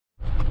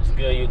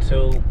good,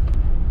 YouTube?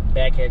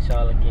 Back at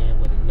y'all again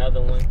with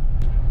another one.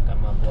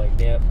 Got my boy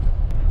Dep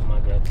and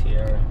my girl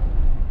Tiara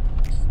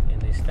in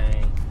this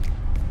thing.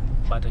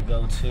 About to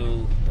go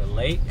to the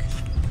lake,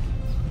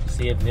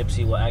 see if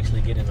Nipsey will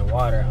actually get in the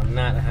water. I'm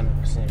not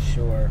 100%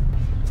 sure.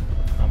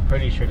 I'm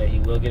pretty sure that he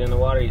will get in the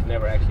water. He's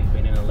never actually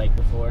been in a lake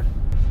before,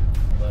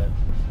 but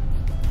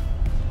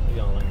we're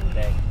gonna learn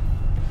today.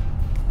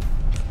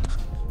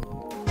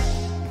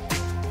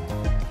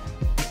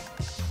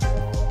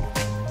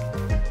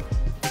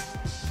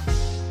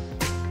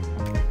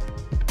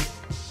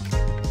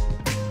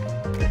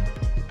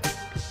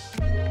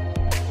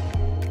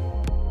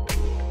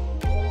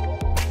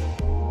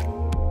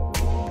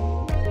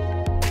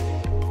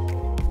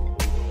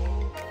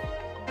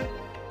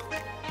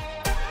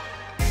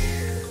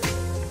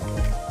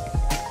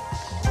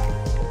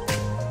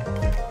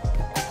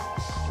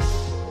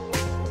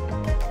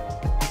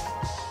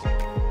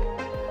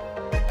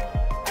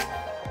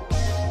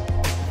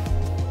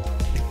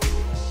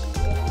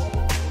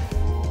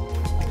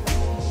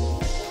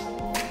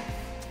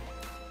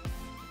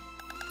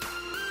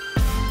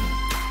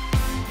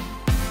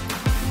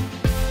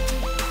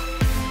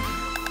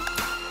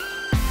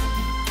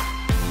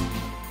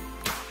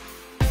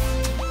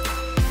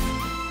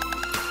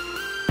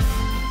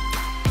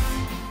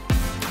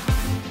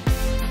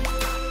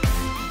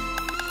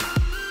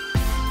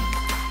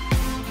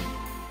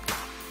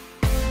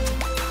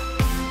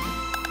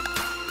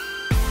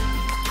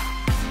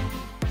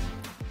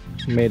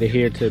 Made it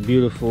here to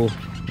beautiful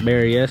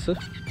Berryessa.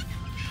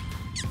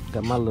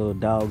 Got my little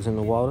dogs in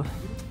the water.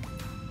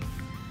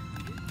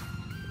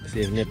 Let's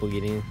see if Nip will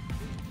get in.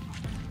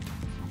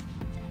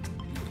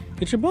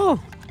 Get your ball.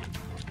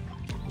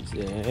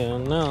 Hell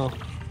no.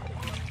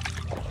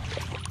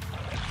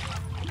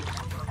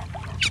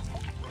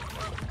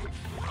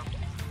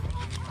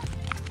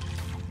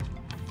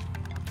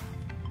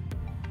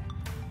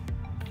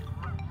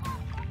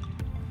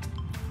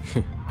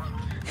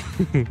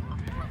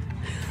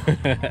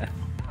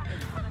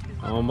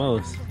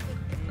 Almost.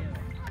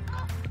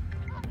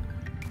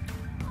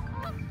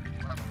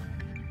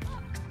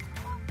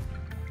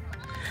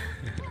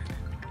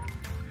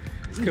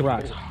 This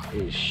rock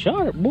is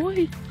sharp,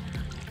 boy.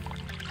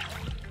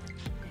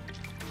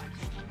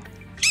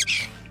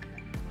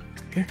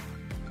 Here.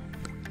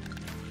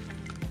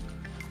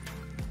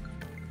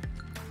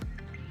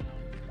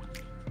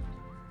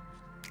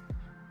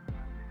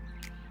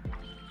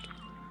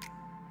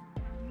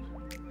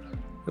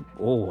 Good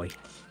boy.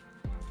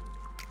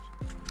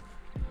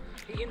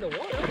 In the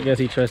water. I guess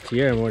he trusts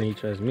Tiara more than he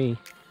trusts me.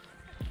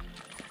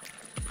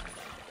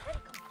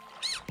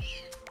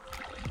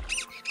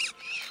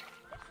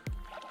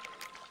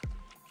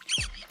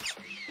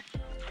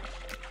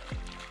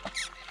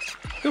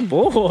 Good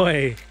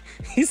boy.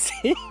 He's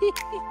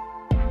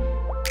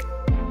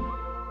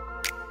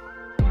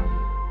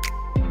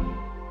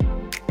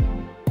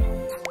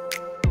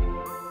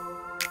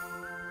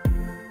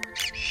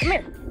Come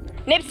here,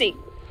 Nipsey.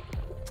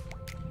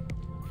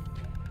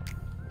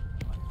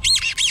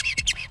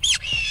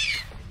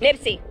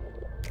 Nipsey.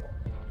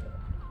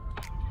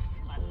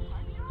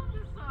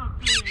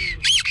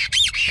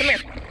 Come here.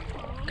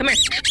 Come here.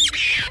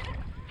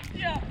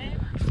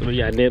 So we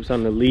got Nips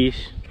on the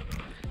leash.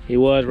 He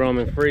was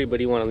roaming free, but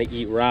he wanted to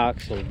eat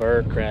rocks and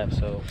bird crap,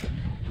 so.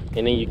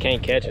 And then you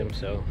can't catch him,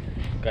 so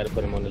got to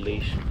put him on the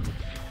leash.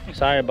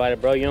 Sorry about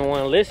it, bro. You don't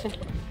want to listen?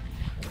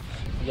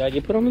 You gotta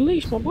get put on the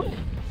leash, my boy.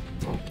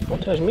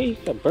 Don't touch me. You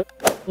got bird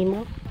in your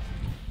mouth.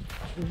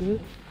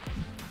 Good.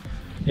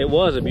 It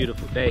was a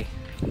beautiful day.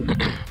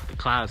 The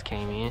clouds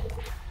came in,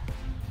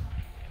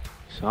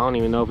 so I don't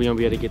even know if we're gonna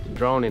be able to get the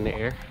drone in the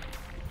air.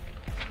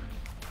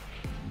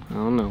 I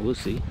don't know. We'll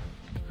see.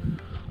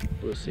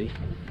 We'll see.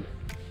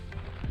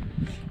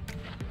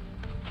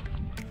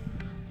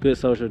 Good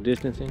social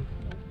distancing.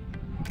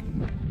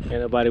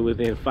 Ain't nobody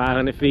within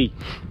 500 feet.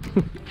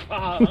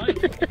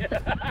 500?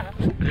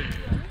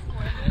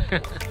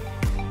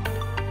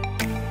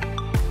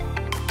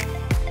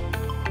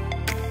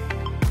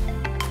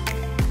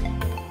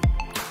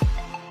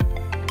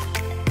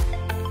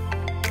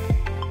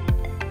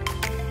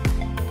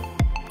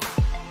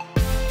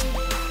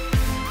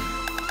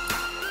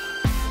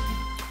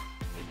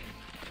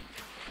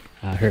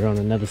 Out here on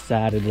another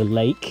side of the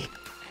lake,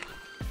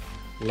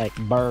 Lake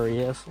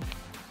Berryessa.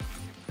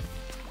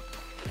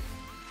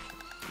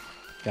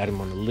 Got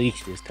him on the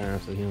leash this time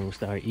so he don't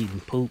start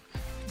eating poop.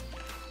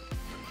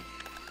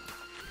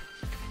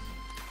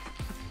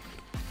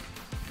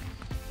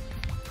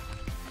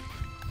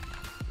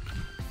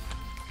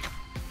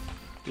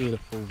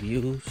 Beautiful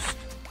views.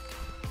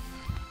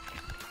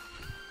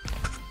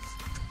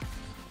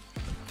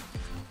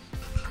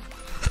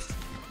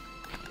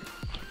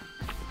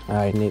 All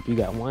right, Nip, you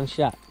got one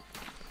shot.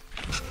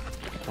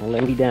 Don't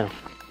let me down.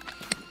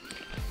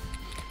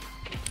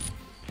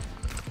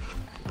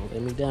 Don't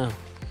let me down.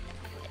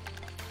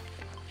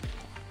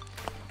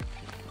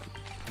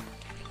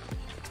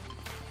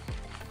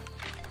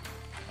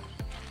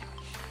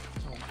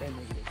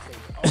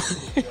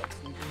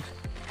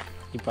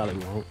 He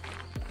probably won't.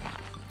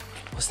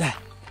 What's that?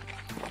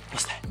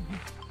 What's that?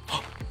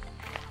 Oh.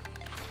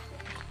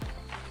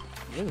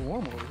 It's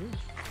warm over here.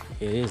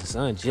 It is. The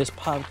sun just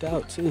popped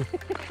out too.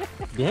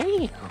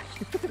 Damn.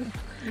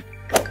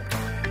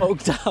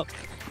 Poked out.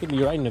 Hit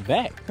me right in the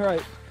back.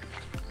 Right.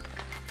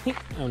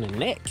 On the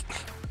neck.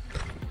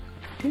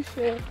 He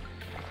said,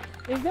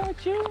 "Is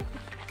that you?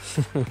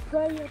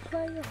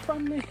 player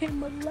from the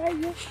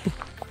Himalayas?"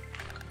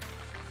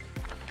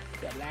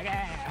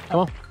 Come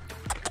on.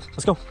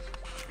 Let's go.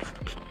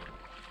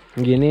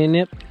 You getting in,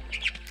 Nip?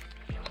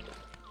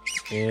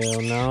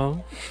 Hell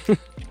no.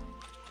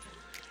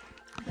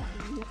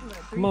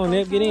 Come on,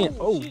 Nip, get in.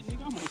 Oh. Shit,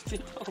 nigga, almost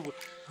tipped over.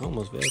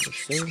 Almost fell at the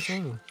same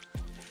time.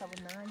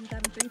 You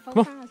got him 3, 4 Come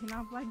on. times, and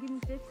I was like, give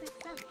him 6, 6,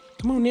 7.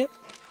 Come on, Nip.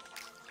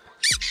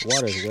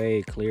 Water's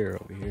way clearer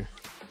over here.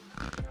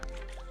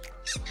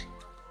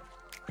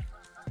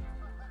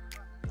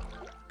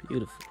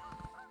 Beautiful.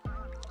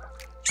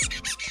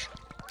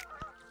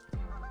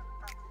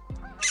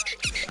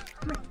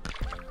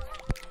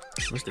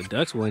 Wish the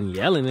ducks wasn't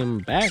yelling in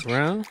the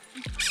background.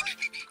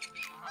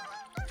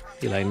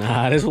 He like,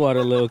 nah, this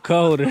water a little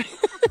colder.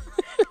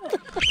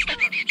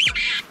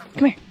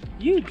 Come here.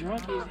 You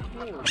drunk as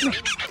hell.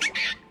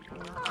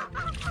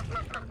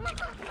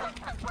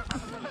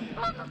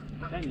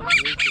 That nigga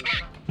really good.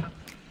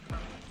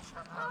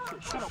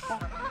 Shut up,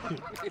 Pop.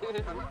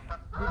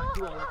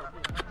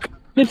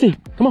 Nipsey,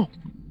 come on.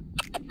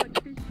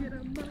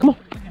 Come on.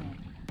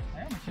 I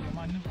am shit on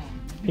my new phone.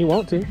 He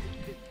want to.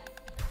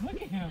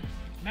 Look at him.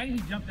 Imagine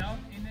he jumped out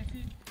in that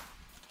shit.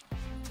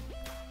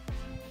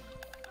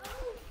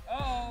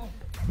 Oh.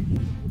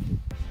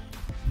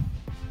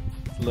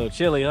 It's a little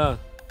chilly, huh?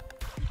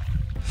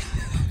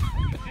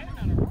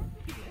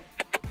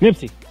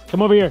 Nipsey,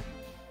 come over here.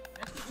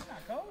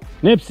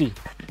 Nipsey,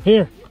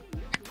 here.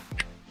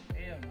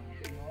 Hell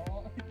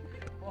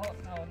no. Fuck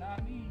no,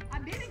 not me.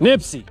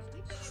 Nipsey.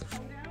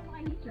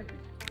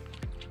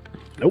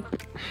 Nope.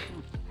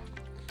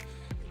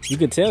 You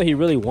can tell he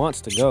really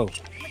wants to go.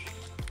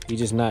 He's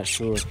just not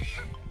sure.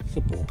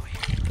 Good boy.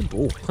 Good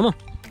boy. Come on.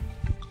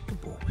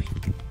 Good boy.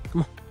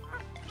 Come on.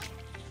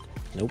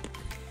 Nope.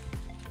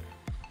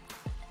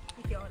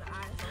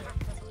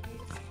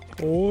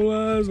 All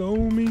eyes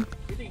on me.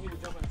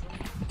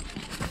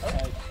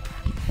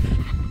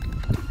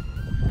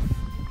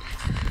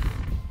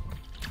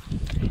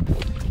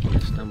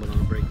 Stumbled on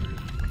a breakthrough.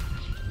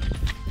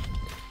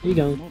 Here you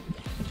go.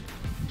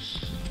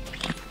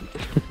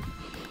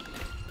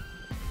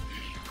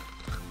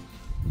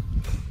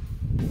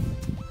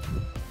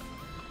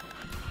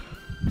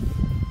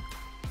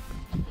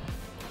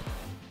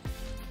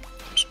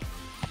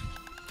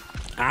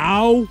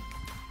 Ow!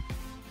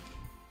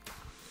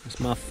 That's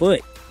my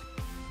foot.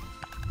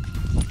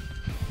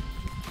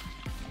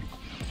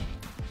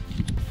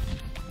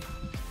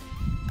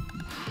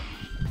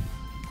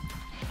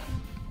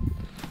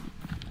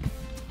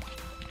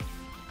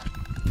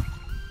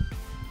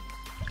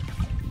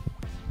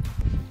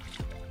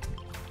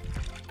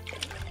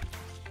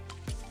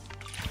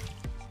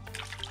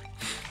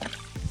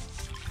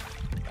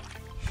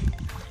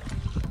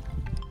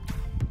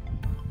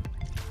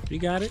 You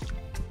got it?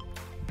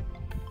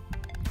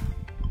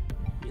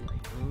 You're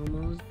like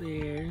almost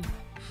there.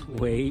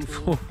 Wait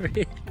for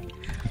it.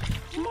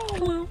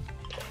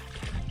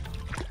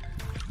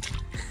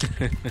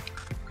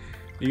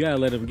 You gotta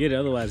let him get it,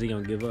 otherwise he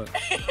gonna give up.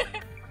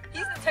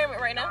 He's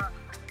determined right now.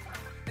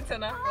 Until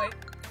now, wait.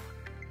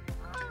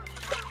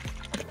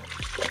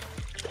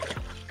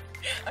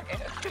 Okay.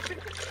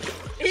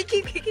 He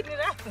keep kicking it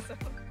out.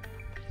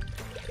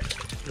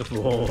 Good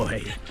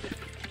boy.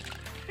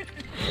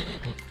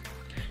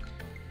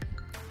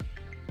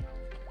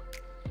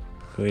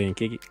 Go ahead and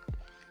kick it.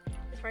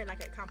 It's probably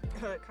like an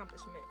accomplishment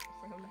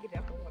for him to get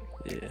out the water.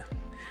 Yeah.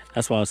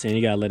 That's why I was saying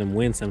you gotta let him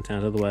win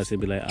sometimes, otherwise he'll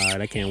be like,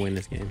 alright, I can't win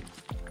this game.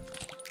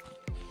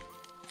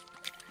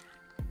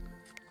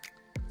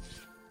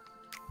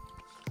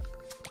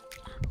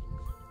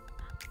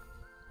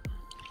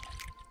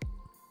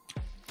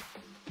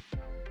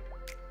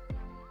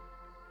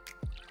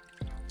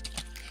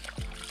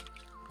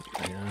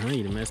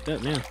 You done messed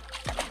up now.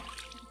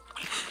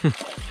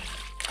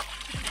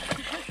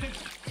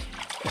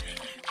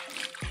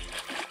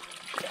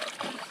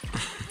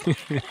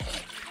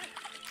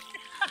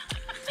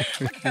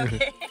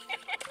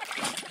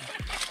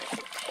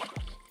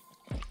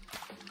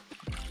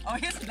 Oh,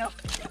 his nose.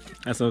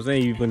 That's what I'm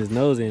saying. You put his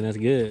nose in. That's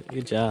good.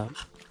 Good job.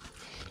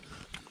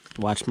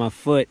 Watch my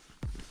foot.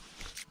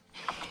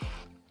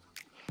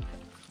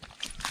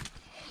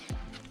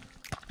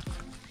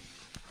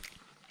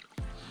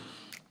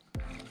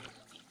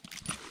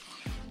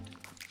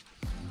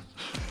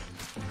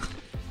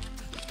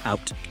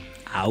 Out.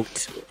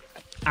 Out.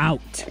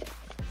 Out.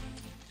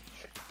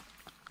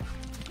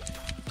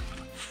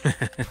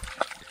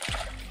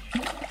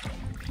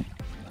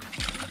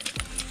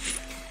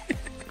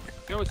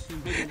 There was some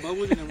big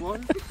bubbles in the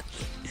water.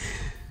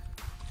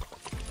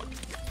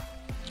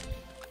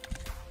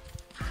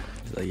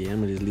 So yeah, I'm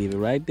gonna just leave it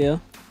right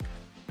there.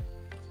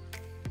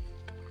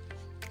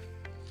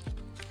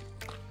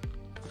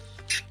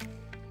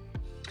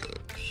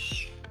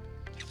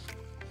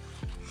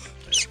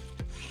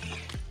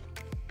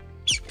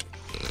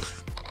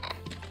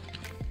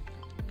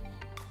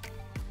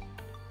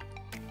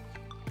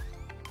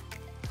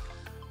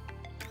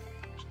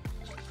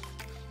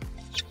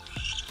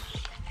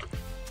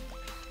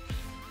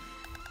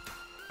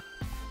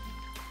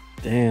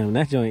 Damn,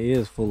 that joint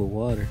is full of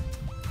water.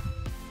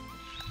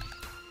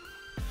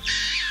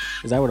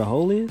 Is that where the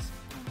hole is?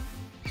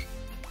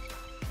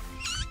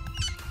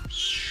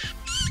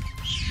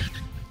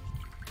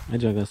 That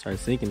joint gonna start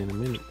sinking in a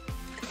minute.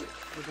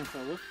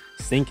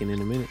 Sinking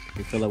in a minute.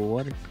 You fill up with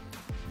water.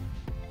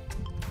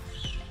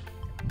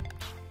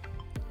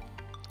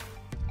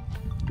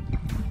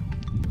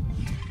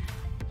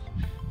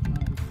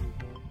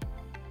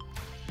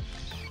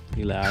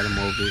 You let out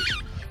move it.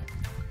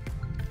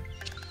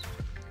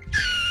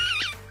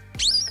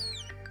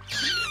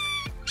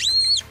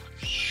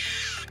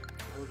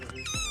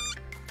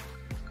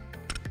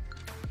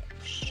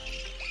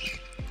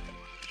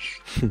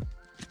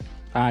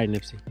 All right,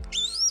 Nipsey.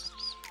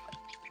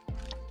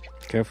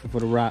 Careful for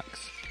the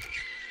rocks.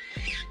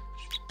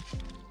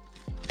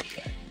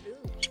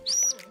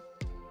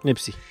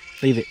 Nipsey,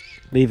 leave it.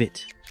 Leave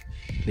it.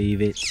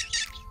 Leave it.